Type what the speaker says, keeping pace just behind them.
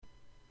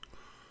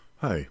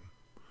Hi,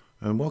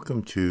 and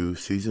welcome to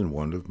Season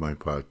 1 of my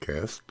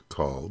podcast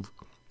called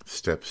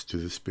Steps to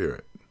the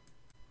Spirit.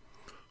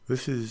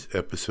 This is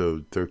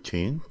episode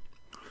 13,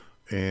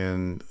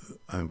 and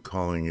I'm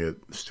calling it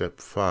Step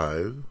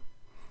 5,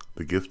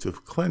 The Gift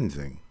of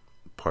Cleansing,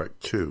 Part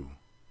 2.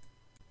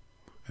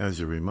 As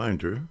a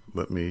reminder,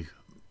 let me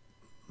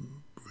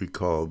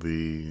recall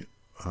the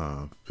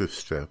fifth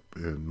step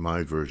in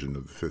my version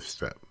of the fifth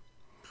step.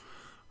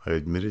 I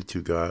admitted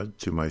to God,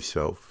 to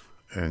myself,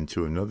 and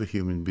to another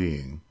human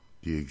being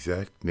the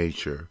exact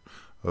nature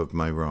of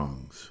my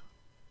wrongs.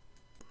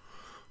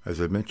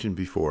 As I mentioned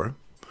before,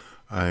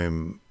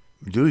 I'm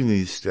doing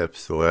these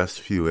steps, the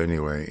last few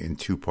anyway, in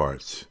two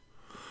parts,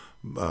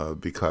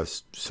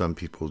 because some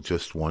people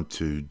just want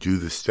to do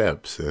the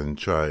steps and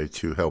try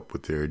to help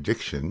with their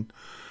addiction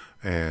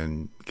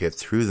and get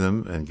through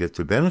them and get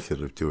the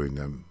benefit of doing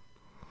them.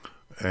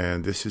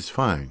 And this is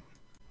fine.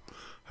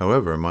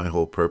 However, my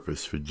whole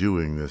purpose for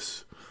doing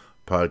this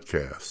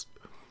podcast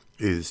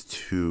is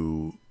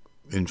to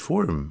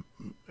inform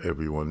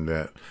everyone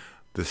that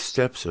the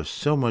steps are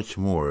so much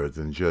more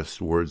than just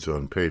words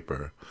on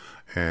paper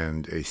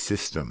and a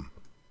system.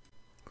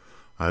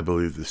 I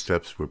believe the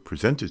steps were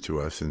presented to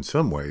us in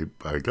some way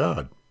by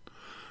God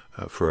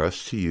for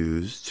us to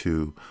use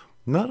to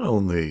not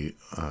only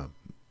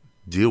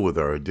deal with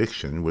our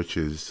addiction, which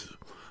is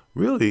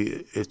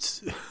really,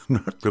 it's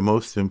not the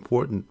most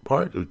important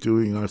part of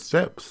doing our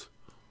steps,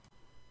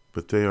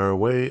 but they are a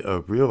way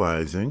of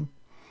realizing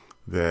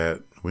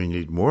that we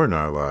need more in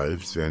our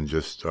lives than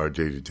just our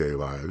day-to-day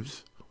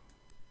lives,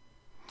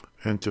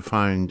 and to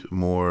find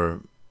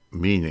more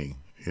meaning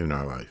in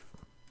our life.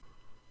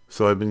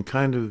 So I've been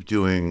kind of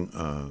doing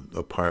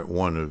a part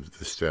one of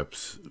the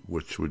steps,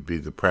 which would be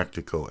the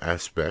practical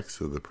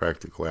aspects of the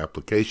practical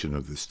application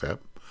of the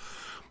step,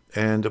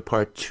 and a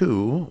part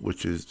two,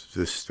 which is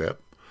this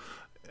step,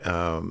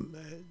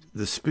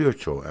 the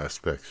spiritual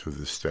aspects of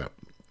the step,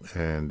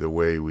 and the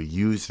way we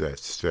use that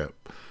step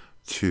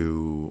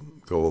to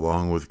go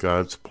along with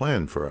God's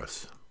plan for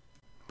us.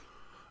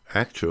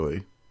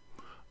 Actually,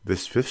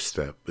 this fifth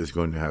step is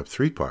going to have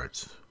three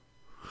parts,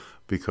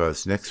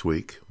 because next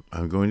week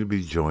I'm going to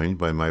be joined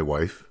by my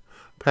wife,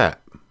 Pat.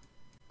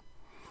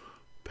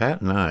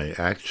 Pat and I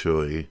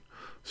actually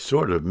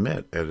sort of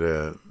met at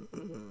a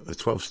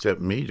 12-step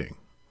meeting,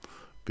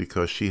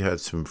 because she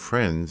had some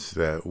friends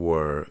that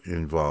were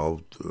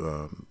involved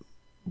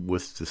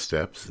with the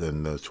steps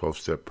and the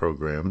 12-step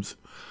programs,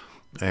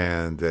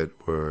 and that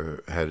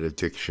had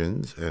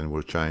addictions and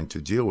were trying to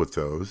deal with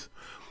those.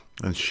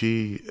 And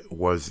she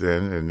was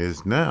then and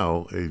is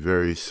now a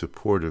very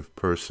supportive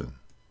person.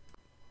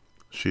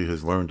 She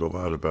has learned a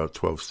lot about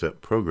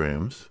 12-step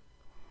programs,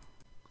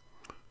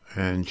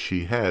 and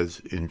she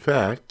has, in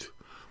fact,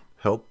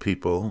 helped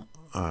people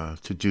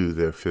to do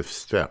their fifth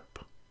step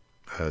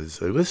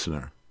as a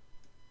listener.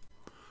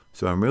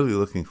 So I'm really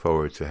looking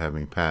forward to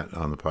having Pat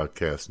on the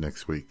podcast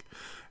next week,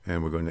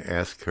 and we're going to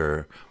ask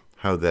her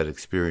how that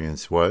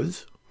experience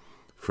was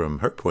from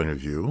her point of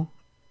view,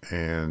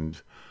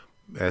 and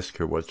ask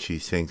her what she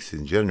thinks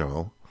in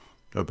general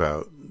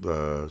about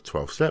the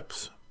 12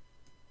 steps.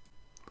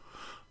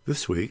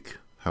 This week,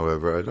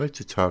 however, I'd like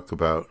to talk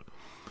about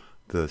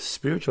the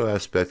spiritual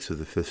aspects of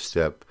the fifth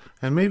step,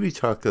 and maybe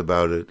talk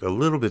about it a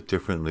little bit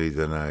differently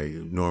than I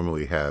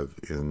normally have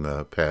in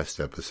past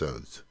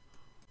episodes.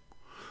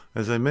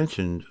 As I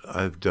mentioned,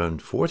 I've done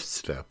fourth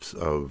steps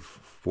of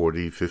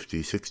 40,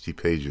 50, 60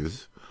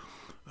 pages,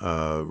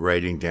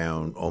 writing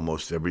down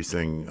almost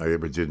everything I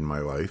ever did in my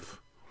life,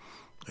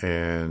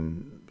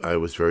 and I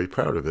was very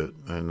proud of it.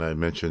 And I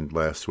mentioned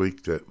last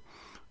week that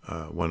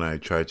when I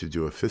tried to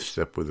do a fifth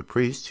step with a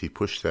priest, he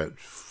pushed that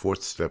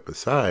fourth step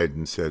aside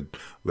and said,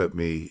 let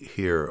me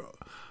hear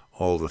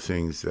all the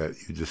things that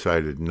you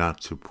decided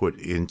not to put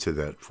into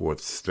that fourth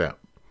step.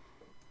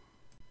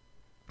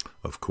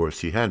 Of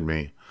course, he had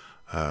me.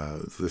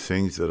 The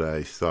things that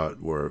I thought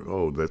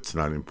were, that's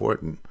not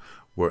important,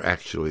 were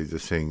actually the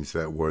things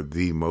that were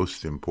the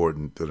most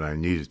important that I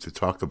needed to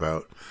talk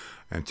about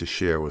and to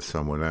share with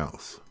someone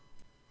else.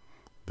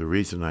 The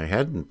reason I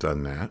hadn't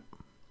done that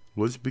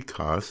was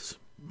because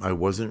I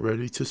wasn't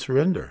ready to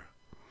surrender.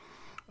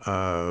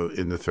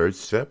 In the third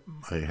step,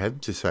 I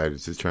hadn't decided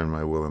to turn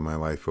my will and my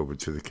life over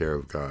to the care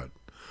of God.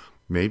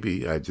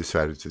 Maybe I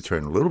decided to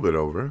turn a little bit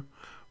over,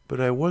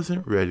 but I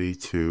wasn't ready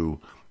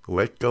to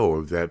let go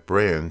of that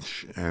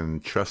branch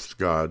and trust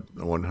God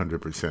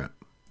 100%.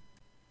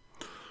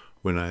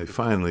 When I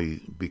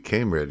finally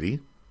became ready,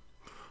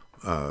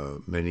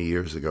 many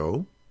years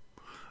ago,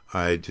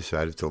 I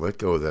decided to let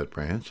go of that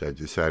branch. I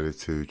decided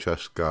to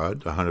trust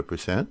God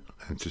 100%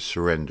 and to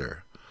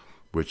surrender,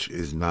 which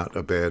is not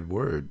a bad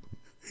word.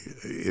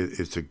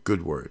 It's a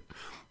good word.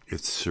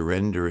 It's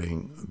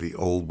surrendering the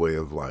old way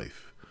of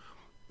life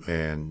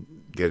and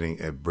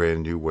getting a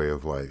brand new way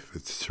of life.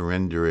 It's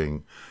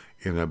surrendering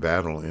in a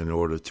battle in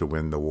order to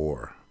win the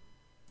war.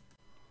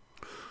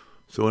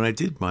 So when I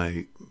did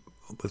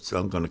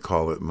I'm going to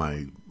call it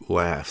my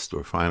last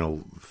or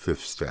final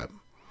fifth step,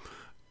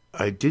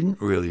 I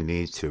didn't really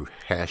need to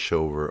hash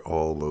over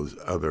all those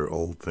other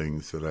old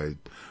things that I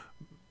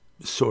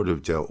sort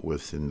of dealt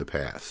with in the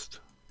past.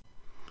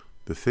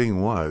 The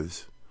thing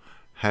was,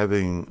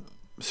 having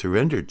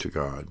surrendered to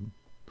God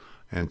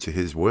and to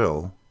His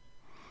will,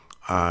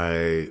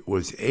 I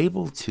was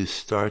able to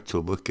start to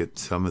look at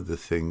some of the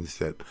things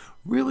that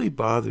really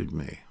bothered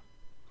me.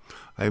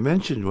 I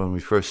mentioned when we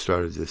first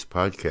started this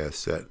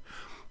podcast that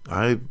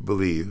I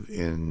believe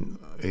in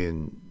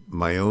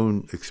my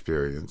own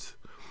experience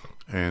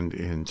and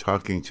in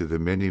talking to the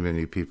many,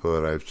 many people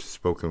that I've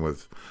spoken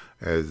with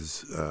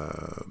as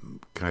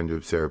kind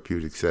of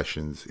therapeutic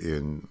sessions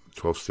in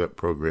 12-step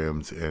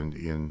programs and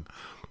in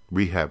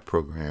rehab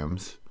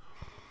programs,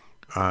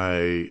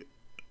 I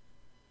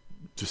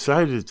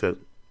decided that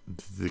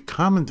the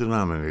common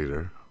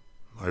denominator,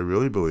 I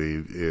really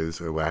believe, is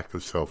a lack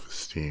of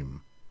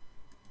self-esteem.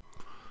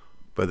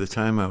 By the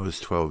time I was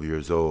 12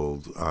 years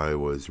old, I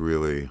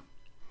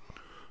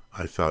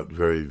thought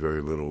very,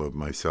 very little of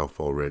myself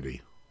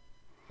already.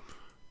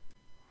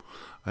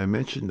 I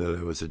mentioned that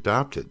I was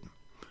adopted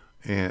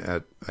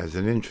as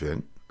an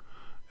infant,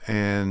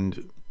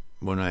 and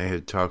when I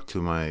had talked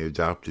to my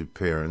adoptive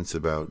parents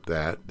about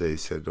that, they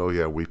said, "Oh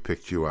yeah, we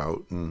picked you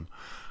out," and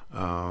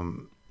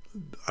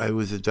I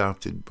was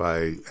adopted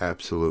by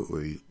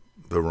absolutely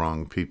the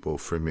wrong people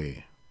for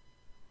me.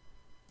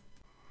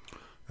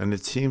 And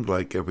it seemed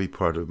like every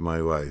part of my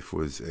life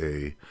was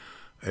a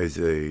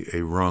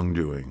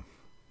wrongdoing,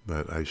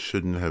 that I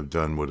shouldn't have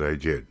done what I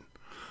did.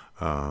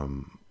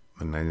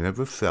 And I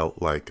never felt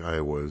like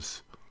I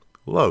was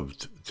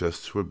loved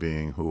just for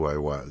being who I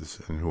was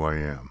and who I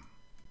am.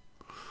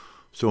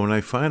 So when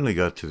I finally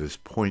got to this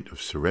point of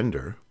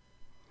surrender,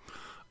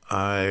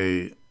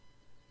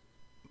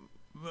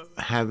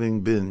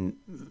 having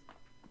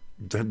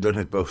done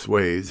it both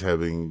ways,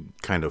 having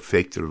kind of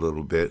faked it a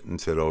little bit and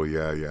said, "Oh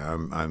yeah,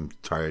 I'm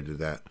tired of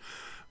that,"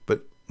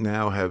 but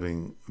now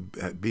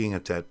being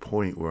at that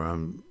point where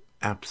I'm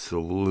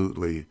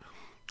absolutely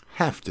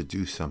have to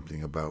do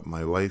something about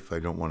my life. I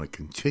don't want to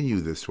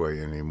continue this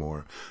way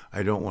anymore.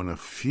 I don't want to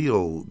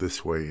feel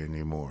this way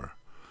anymore.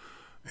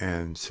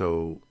 And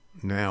so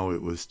now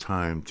it was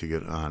time to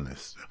get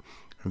honest.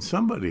 And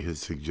somebody had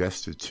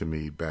suggested to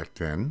me back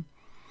then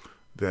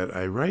that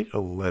I write a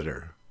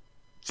letter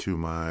to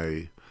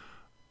my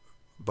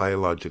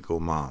biological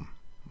mom.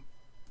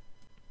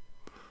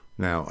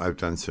 Now, I've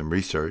done some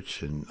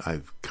research and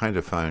I've kind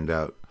of found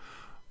out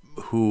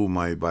who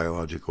my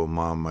biological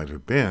mom might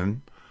have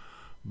been,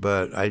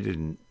 but I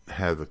didn't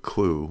have a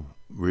clue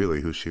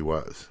really who she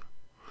was.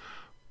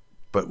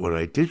 But what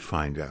I did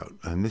find out,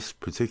 and this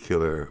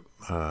particular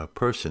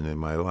person in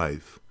my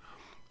life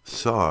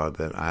saw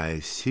that I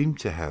seemed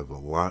to have a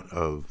lot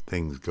of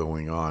things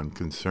going on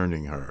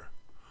concerning her.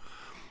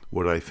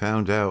 What I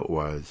found out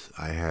was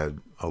I had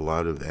a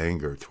lot of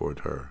anger toward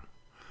her.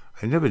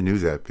 I never knew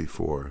that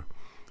before.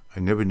 I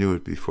never knew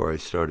it before I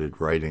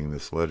started writing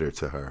this letter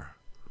to her.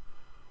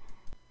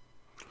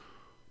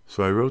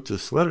 So I wrote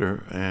this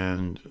letter,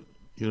 and,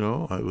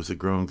 I was a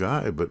grown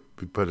guy, but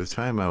by the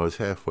time I was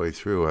halfway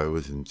through, I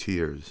was in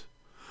tears.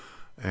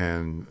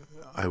 And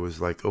I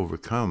was like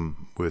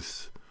overcome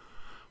with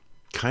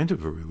kind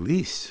of a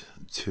release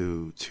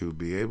to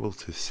be able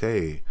to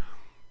say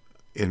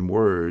in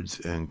words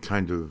and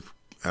kind of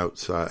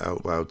out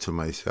loud to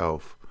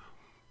myself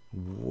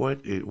what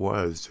it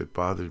was that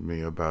bothered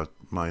me about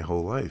my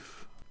whole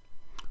life.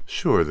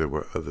 Sure, there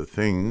were other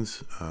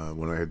things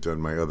when I had done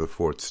my other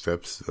 4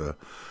 steps,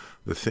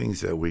 the things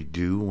that we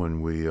do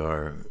when we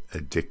are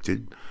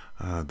addicted,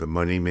 the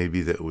money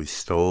maybe that we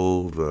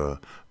stole, the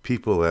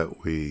people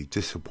that we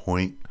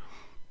disappoint,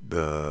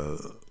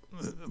 the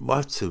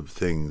lots of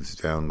things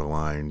down the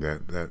line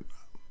that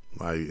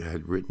I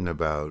had written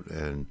about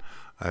and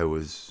I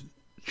was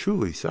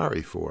truly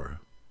sorry for.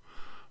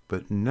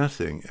 But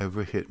nothing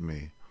ever hit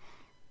me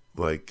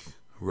like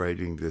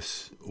writing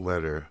this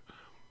letter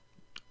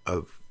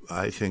of,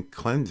 I think,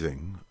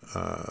 cleansing.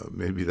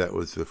 Maybe that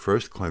was the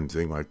first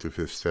cleansing, like the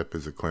 5th step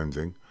is a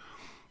cleansing.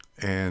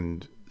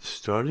 And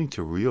starting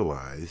to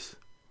realize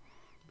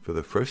for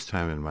the first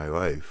time in my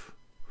life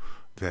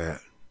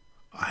that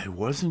I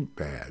wasn't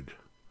bad.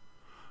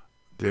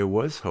 There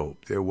was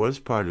hope. There was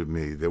part of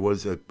me. There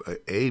was a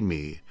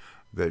me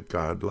that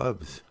God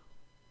loves.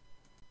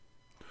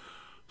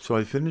 So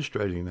I finished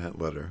writing that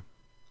letter,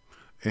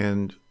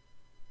 and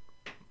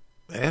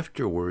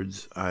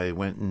afterwards I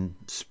went and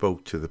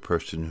spoke to the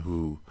person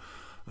who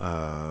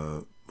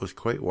was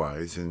quite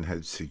wise and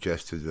had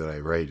suggested that I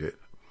write it,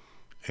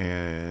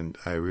 and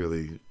I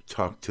really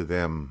talked to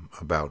them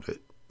about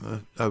it.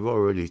 I've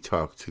already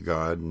talked to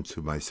God and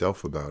to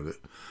myself about it,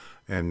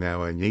 and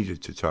now I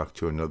needed to talk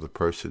to another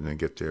person and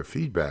get their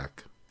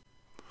feedback.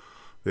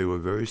 They were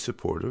very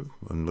supportive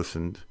and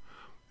listened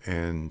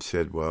and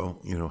said, "Well,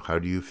 how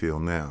do you feel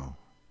now?"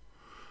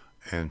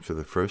 And for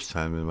the first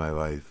time in my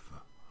life,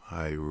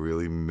 I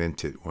really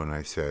meant it when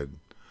I said,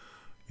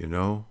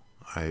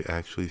 I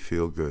actually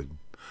feel good.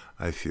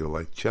 I feel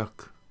like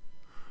Chuck.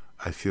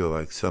 I feel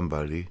like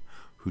somebody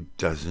who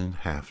doesn't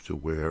have to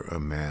wear a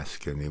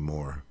mask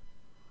anymore.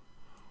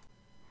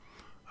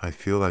 I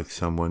feel like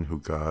someone who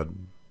God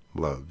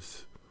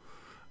loves.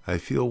 I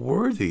feel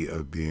worthy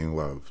of being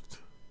loved.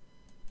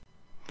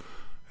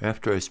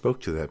 After I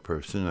spoke to that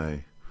person,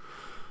 I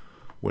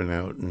went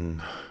out,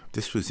 and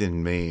this was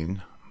in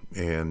Maine,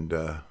 and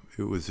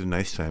it was a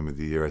nice time of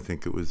the year. I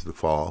think it was the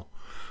fall.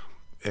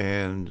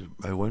 And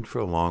I went for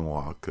a long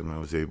walk, and I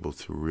was able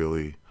to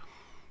really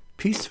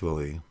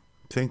peacefully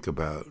think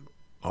about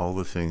all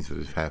the things that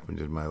have happened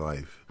in my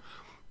life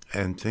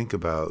and think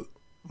about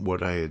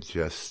what I had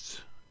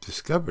just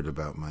discovered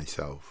about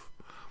myself.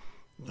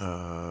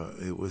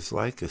 It was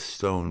like a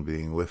stone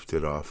being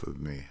lifted off of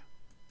me.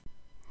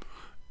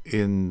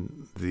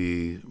 In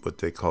what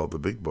they call the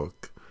Big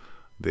Book,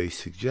 they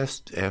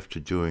suggest after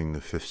doing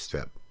the fifth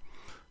step,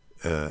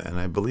 and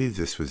I believe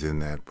this was in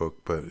that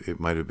book, but it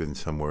might have been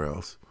somewhere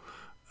else,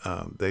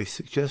 they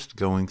suggest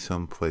going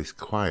someplace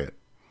quiet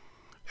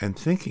and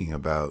thinking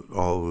about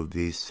all of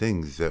these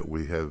things that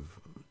we have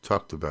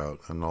talked about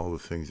and all the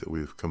things that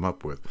we've come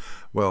up with.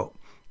 Well,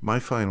 my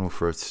final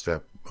fifth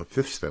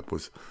step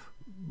was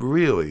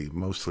really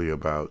mostly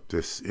about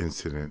this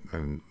incident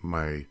and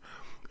my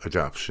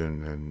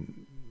adoption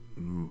and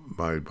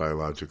my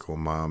biological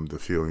mom, the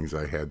feelings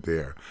I had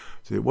there.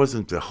 So it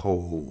wasn't the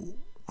whole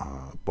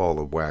ball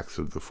of wax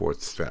of the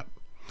fourth step.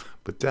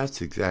 But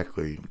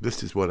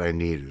this is what I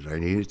needed. I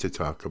needed to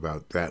talk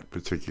about that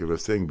particular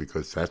thing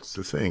because that's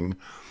the thing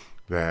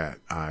that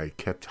I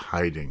kept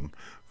hiding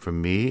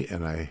from me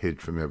and I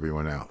hid from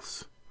everyone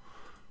else.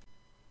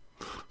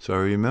 So I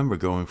remember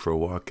going for a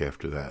walk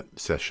after that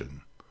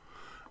session,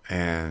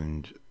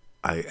 and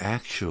I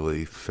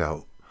actually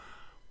felt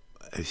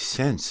a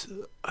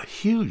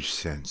huge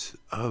sense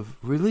of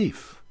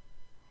relief.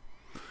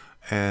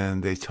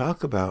 And they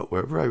talk about,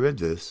 wherever I read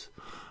this,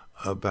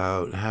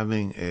 about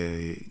having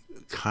a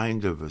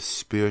kind of a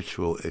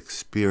spiritual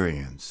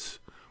experience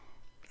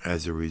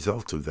as a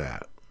result of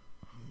that,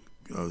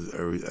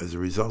 as a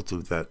result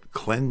of that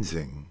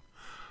cleansing.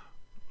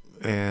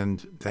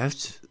 And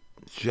that's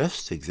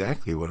just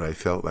exactly what I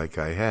felt like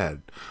I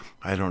had.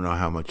 I don't know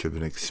how much of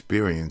an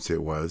experience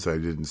it was. I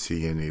didn't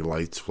see any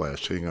lights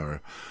flashing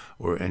or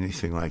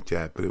anything like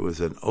that, but it was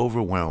an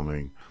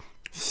overwhelming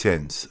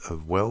sense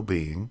of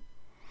well-being,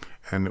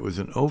 and it was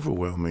an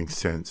overwhelming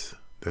sense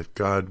that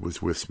God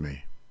was with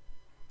me.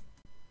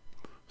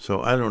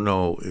 So I don't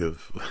know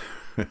if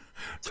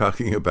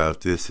talking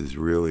about this is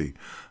really,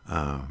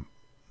 I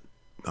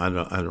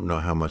don't know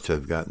how much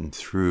I've gotten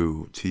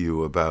through to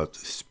you about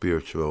the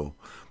spiritual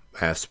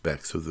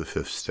aspects of the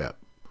fifth step,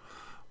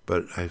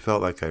 but I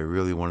felt like I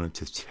really wanted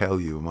to tell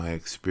you my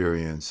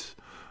experience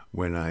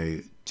when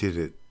I did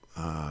it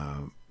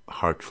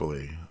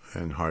heartfully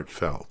and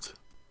heartfelt.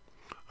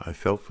 I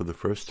felt for the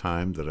first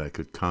time that I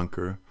could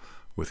conquer,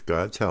 with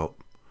God's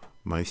help,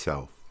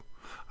 myself.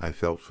 I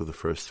felt for the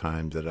first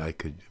time that I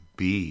could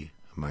be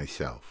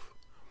myself.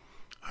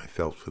 I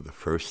felt for the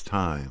first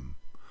time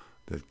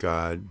that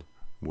God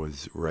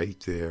was right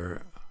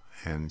there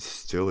and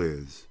still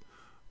is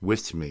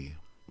with me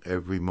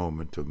every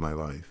moment of my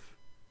life.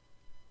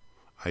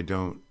 I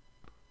don't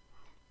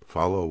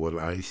follow what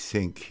I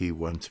think He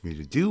wants me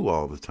to do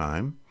all the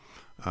time.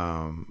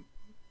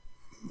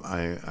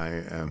 I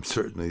am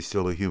certainly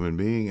still a human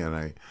being, and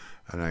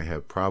I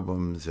have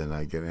problems, and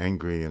I get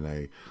angry,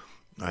 and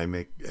I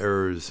make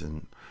errors,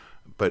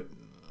 but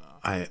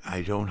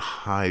I don't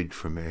hide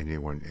from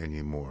anyone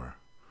anymore.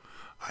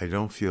 I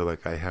don't feel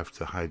like I have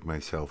to hide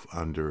myself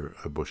under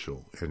a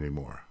bushel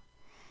anymore.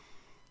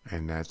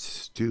 And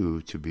that's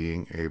due to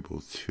being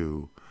able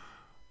to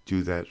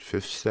do that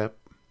fifth step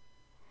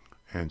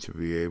and to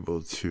be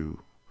able to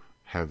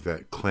have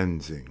that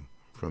cleansing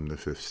from the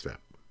fifth step.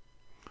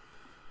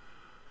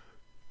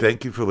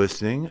 Thank you for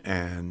listening,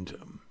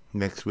 and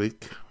next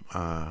week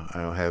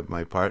I'll have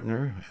my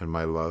partner and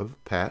my love,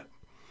 Pat,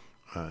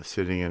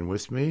 sitting in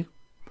with me,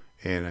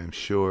 and I'm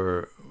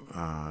sure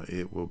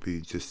it will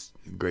be just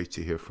great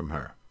to hear from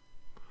her.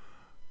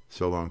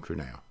 So long for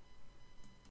now.